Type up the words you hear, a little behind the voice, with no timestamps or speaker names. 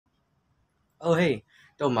Oh hey,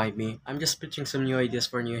 don't mind me. I'm just pitching some new ideas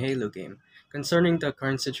for a new Halo game. Concerning the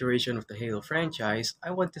current situation of the Halo franchise,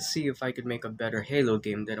 I want to see if I could make a better Halo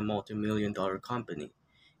game than a multi-million-dollar company.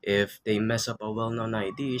 If they mess up a well-known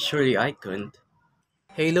ID, surely I couldn't.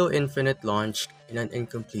 Halo Infinite launched in an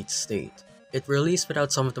incomplete state. It released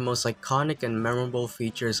without some of the most iconic and memorable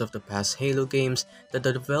features of the past Halo games that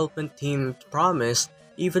the development team promised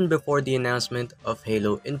even before the announcement of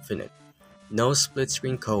Halo Infinite. No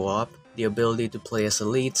split-screen co-op, the ability to play as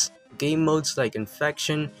elites, game modes like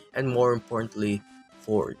Infection, and more importantly,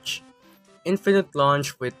 Forge. Infinite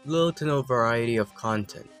launched with little to no variety of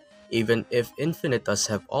content. Even if Infinite does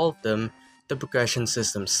have all of them, the progression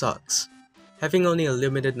system sucks. Having only a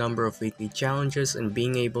limited number of weekly challenges and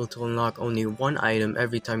being able to unlock only one item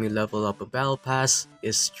every time you level up a battle pass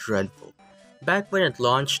is dreadful. Back when it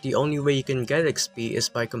launched, the only way you can get XP is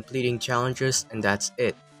by completing challenges and that's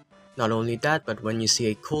it. Not only that, but when you see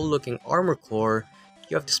a cool looking armor core,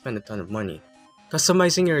 you have to spend a ton of money.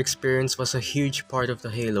 Customizing your experience was a huge part of the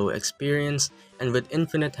Halo experience, and with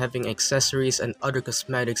Infinite having accessories and other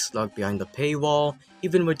cosmetics locked behind the paywall,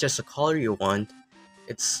 even with just the color you want,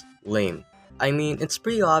 it's lame. I mean, it's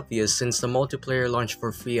pretty obvious since the multiplayer launched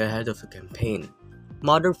for free ahead of the campaign.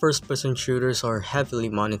 Modern first-person shooters are heavily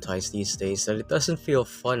monetized these days that it doesn't feel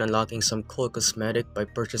fun unlocking some cool cosmetic by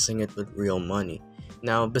purchasing it with real money.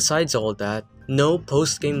 Now, besides all that, no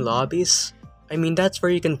post-game lobbies? I mean, that's where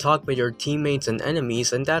you can talk with your teammates and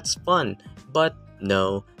enemies and that's fun, but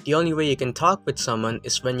no, the only way you can talk with someone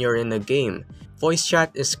is when you're in a game. Voice chat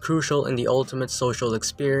is crucial in the ultimate social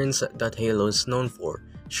experience that Halo is known for.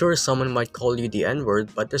 Sure, someone might call you the N-word,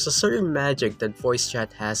 but there's a certain magic that voice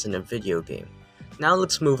chat has in a video game. Now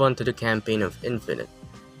let's move on to the campaign of Infinite.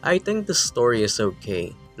 I think the story is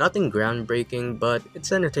okay, nothing groundbreaking, but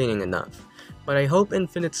it's entertaining enough. But I hope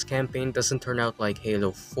Infinite's campaign doesn't turn out like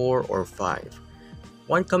Halo 4 or 5.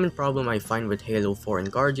 One common problem I find with Halo 4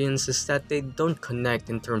 and Guardians is that they don't connect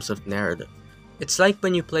in terms of narrative. It's like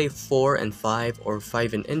when you play 4 and 5 or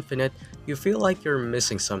 5 and Infinite, you feel like you're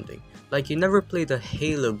missing something. Like you never played a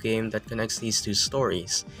Halo game that connects these two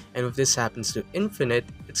stories. And if this happens to Infinite,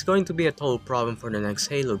 it's going to be a total problem for the next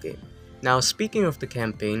Halo game. Now speaking of the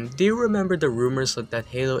campaign, do you remember the rumors that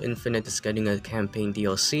Halo Infinite is getting a campaign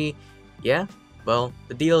DLC? Yeah? Well,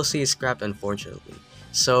 the DLC is scrapped unfortunately.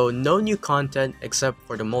 So no new content except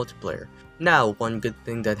for the multiplayer. Now, one good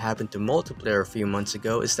thing that happened to multiplayer a few months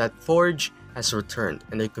ago is that Forge has returned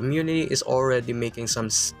and the community is already making some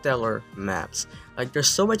stellar maps. Like there's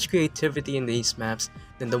so much creativity in these maps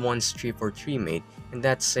than the ones 343 made, and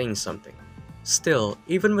that's saying something. Still,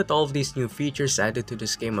 even with all of these new features added to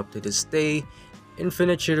this game up to this day,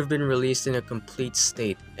 Infinite should have been released in a complete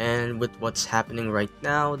state, and with what's happening right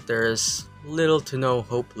now, there's little to no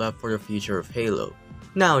hope left for the future of Halo.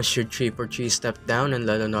 Now, should 343 step down and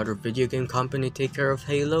let another video game company take care of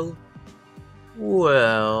Halo?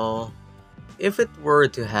 Well, if it were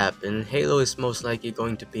to happen, Halo is most likely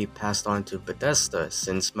going to be passed on to Bethesda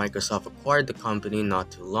since Microsoft acquired the company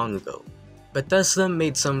not too long ago. Bethesda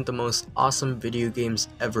made some of the most awesome video games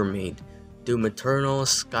ever made. Doom Eternal,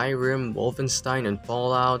 Skyrim, Wolfenstein, and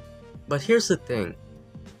Fallout. But here's the thing,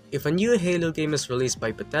 if a new Halo game is released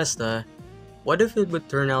by Bethesda, what if it would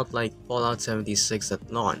turn out like Fallout 76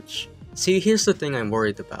 at launch? See, here's the thing I'm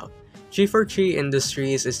worried about. 343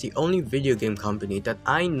 Industries is the only video game company that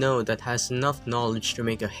I know that has enough knowledge to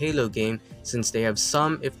make a Halo game since they have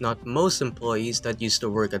some, if not most employees that used to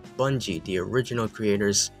work at Bungie, the original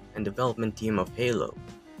creators and development team of Halo.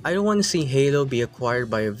 I don't want to see Halo be acquired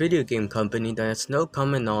by a video game company that has no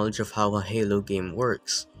common knowledge of how a Halo game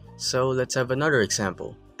works. So let's have another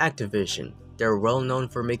example, Activision. They're well known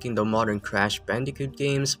for making the modern Crash Bandicoot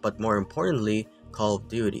games, but more importantly, Call of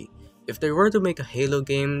Duty. If they were to make a Halo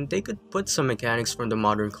game, they could put some mechanics from the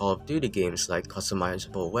modern Call of Duty games like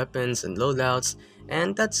customizable weapons and loadouts,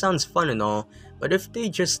 and that sounds fun and all, but if they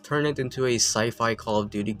just turn it into a sci-fi Call of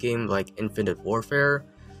Duty game like Infinite Warfare,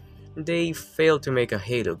 they failed to make a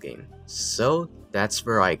Halo game. So that's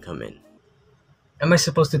where I come in. Am I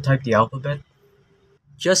supposed to type the alphabet?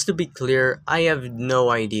 Just to be clear, I have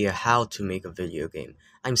no idea how to make a video game.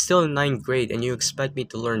 I'm still in 9th grade and you expect me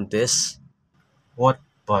to learn this? What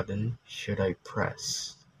button should I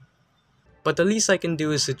press? But the least I can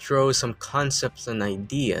do is to throw some concepts and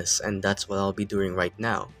ideas, and that's what I'll be doing right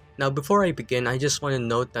now. Now before I begin, I just want to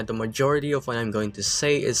note that the majority of what I'm going to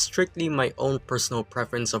say is strictly my own personal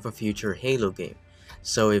preference of a future Halo game.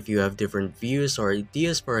 So if you have different views or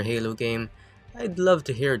ideas for a Halo game, I'd love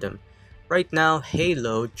to hear them. Right now,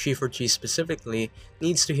 Halo, 343 specifically,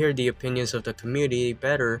 needs to hear the opinions of the community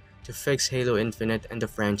better to fix Halo Infinite and the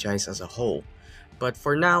franchise as a whole. But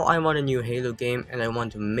for now, I want a new Halo game and I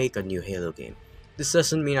want to make a new Halo game. This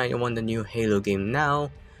doesn't mean I want a new Halo game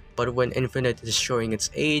now, but when Infinite is showing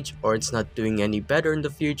its age or it's not doing any better in the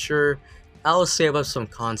future, I'll save up some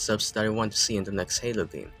concepts that I want to see in the next Halo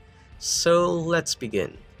game. So let's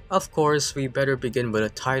begin. Of course, we better begin with a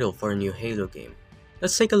title for a new Halo game.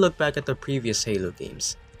 Let's take a look back at the previous Halo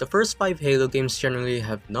games. The first 5 Halo games generally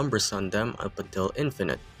have numbers on them up until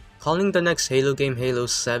Infinite. Calling the next Halo game Halo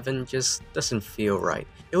 7 just doesn't feel right.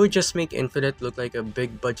 It would just make Infinite look like a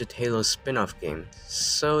big budget Halo spin-off game.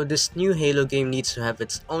 So this new Halo game needs to have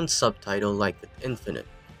its own subtitle like with Infinite.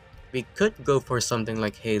 We could go for something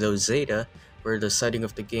like Halo Zeta, where the setting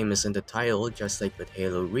of the game is in the title just like with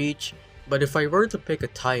Halo Reach, but if I were to pick a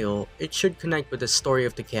title, it should connect with the story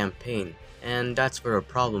of the campaign, and that's where a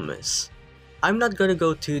problem is. I'm not gonna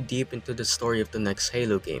go too deep into the story of the next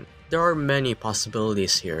Halo game. There are many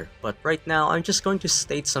possibilities here, but right now I'm just going to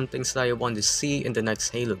state some things that I want to see in the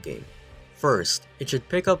next Halo game. First, it should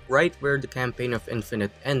pick up right where the campaign of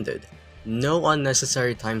Infinite ended. No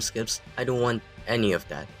unnecessary time skips, I don't want any of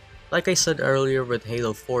that. Like I said earlier with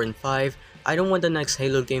Halo 4 and 5, I don't want the next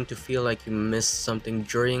Halo game to feel like you missed something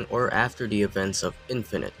during or after the events of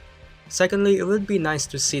Infinite. Secondly, it would be nice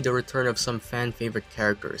to see the return of some fan favorite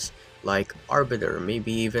characters, like Arbiter,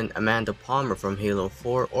 maybe even Amanda Palmer from Halo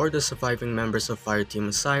 4 or the surviving members of Fireteam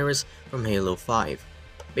Osiris from Halo 5.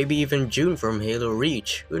 Maybe even June from Halo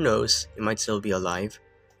Reach, who knows, he might still be alive.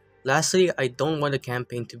 Lastly, I don't want the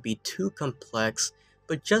campaign to be too complex,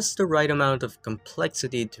 but just the right amount of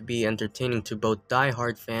complexity to be entertaining to both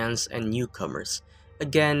die-hard fans and newcomers.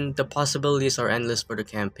 Again, the possibilities are endless for the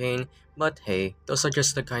campaign, but hey, those are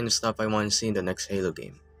just the kind of stuff I want to see in the next Halo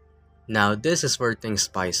game. Now this is where things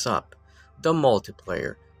spice up. The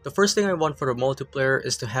multiplayer. The first thing I want for the multiplayer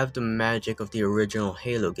is to have the magic of the original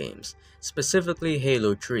Halo games, specifically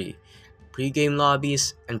Halo 3. Pre-game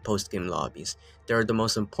lobbies and post-game lobbies. They are the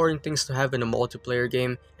most important things to have in a multiplayer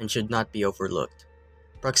game and should not be overlooked.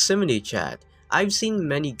 Proximity chat. I've seen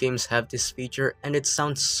many games have this feature and it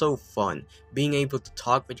sounds so fun. Being able to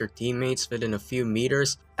talk with your teammates within a few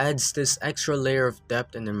meters adds this extra layer of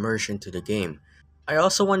depth and immersion to the game. I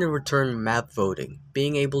also want to return map voting.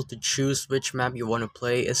 Being able to choose which map you want to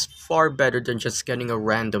play is far better than just getting a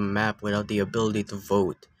random map without the ability to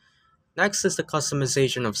vote. Next is the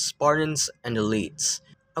customization of Spartans and Elites.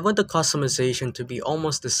 I want the customization to be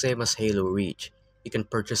almost the same as Halo Reach. You can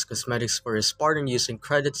purchase cosmetics for a Spartan using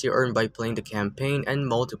credits you earn by playing the campaign and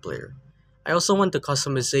multiplayer. I also want the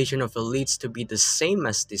customization of Elites to be the same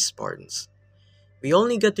as these Spartans. We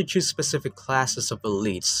only get to choose specific classes of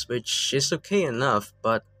Elites, which is okay enough,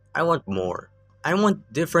 but I want more. I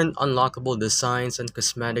want different unlockable designs and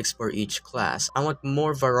cosmetics for each class. I want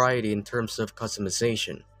more variety in terms of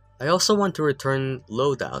customization. I also want to return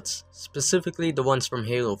loadouts, specifically the ones from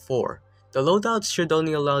Halo 4. The loadouts should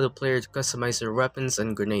only allow the player to customize their weapons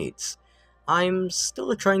and grenades. I'm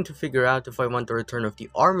still trying to figure out if I want the return of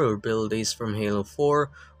the armor abilities from Halo 4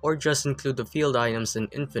 or just include the field items in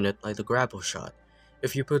Infinite like the grapple shot.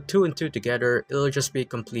 If you put 2 and 2 together, it'll just be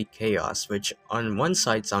complete chaos, which on one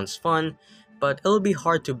side sounds fun, but it'll be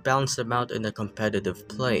hard to balance them out in a competitive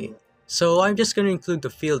play. So I'm just going to include the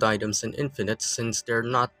field items in Infinite since they're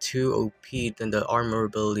not too OP than the armor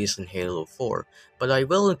abilities in Halo 4, but I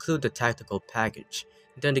will include the tactical package.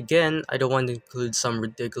 Then again, I don't want to include some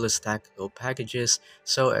ridiculous tactical packages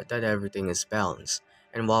so that everything is balanced.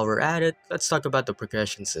 And while we're at it, let's talk about the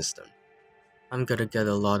progression system. I'm gonna get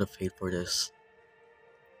a lot of hate for this.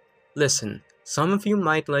 Listen, some of you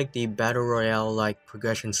might like the Battle Royale-like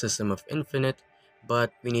progression system of Infinite,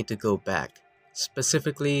 but we need to go back.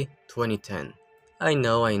 Specifically, 2010. I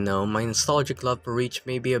know, my nostalgic love for Reach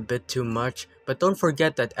may be a bit too much, but don't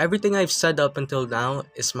forget that everything I've said up until now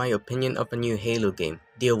is my opinion of a new Halo game.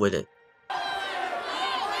 Deal with it.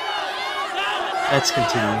 Let's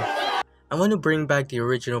continue. I want to bring back the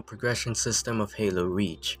original progression system of Halo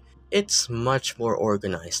Reach. It's much more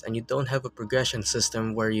organized, and you don't have a progression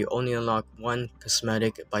system where you only unlock one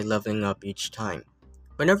cosmetic by leveling up each time.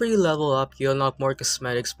 Whenever you level up, you unlock more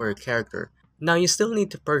cosmetics for your character. Now you still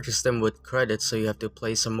need to purchase them with credits, so you have to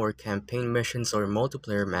play some more campaign missions or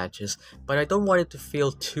multiplayer matches, but I don't want it to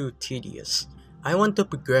feel too tedious. I want the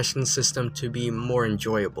progression system to be more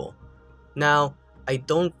enjoyable. Now, I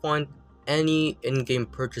don't want any in-game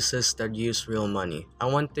purchases that use real money. I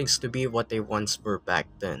want things to be what they once were back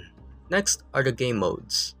then. Next are the game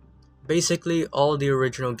modes. Basically all the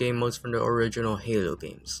original game modes from the original Halo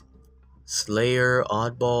games. Slayer,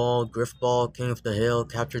 Oddball, Griffball, King of the Hill,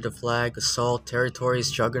 Capture the Flag, Assault,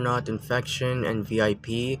 Territories, Juggernaut, Infection, and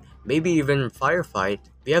VIP, maybe even Firefight.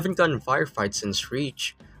 We haven't gotten Firefight since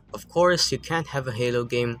Reach. Of course, you can't have a Halo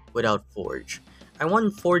game without Forge. I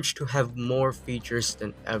want Forge to have more features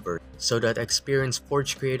than ever, so that experienced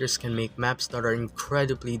Forge creators can make maps that are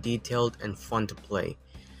incredibly detailed and fun to play.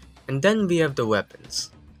 And then we have the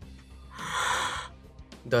weapons.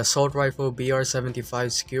 The Assault Rifle,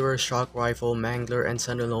 BR-75, Skewer, Shock Rifle, Mangler, and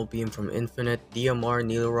Sentinel Beam from Infinite, DMR,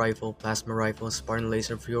 Needle Rifle, Plasma Rifle, Spartan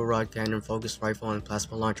Laser, Fuel Rod Cannon, Focus Rifle, and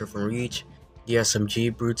Plasma Launcher from Reach, the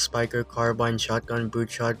SMG, Brute Spiker, Carbine, Shotgun,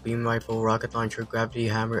 Brute Shot, Beam Rifle, Rocket Launcher, Gravity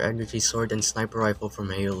Hammer, Energy Sword, and Sniper Rifle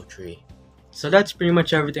from Halo 3. So that's pretty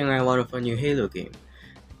much everything I want of a new Halo game.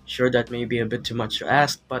 Sure, that may be a bit too much to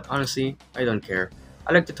ask, but honestly, I don't care.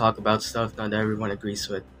 I like to talk about stuff not everyone agrees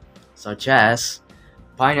with, such as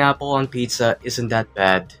pineapple on pizza isn't that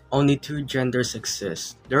bad. Only two genders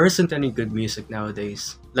exist. There isn't any good music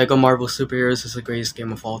nowadays. Lego Marvel Superheroes is the greatest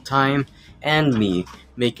game of all time, and me,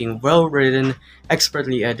 making well-written,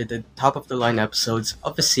 expertly edited, top-of-the-line episodes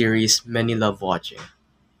of a series many love watching.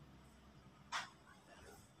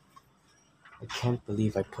 I can't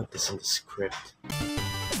believe I put this in the script.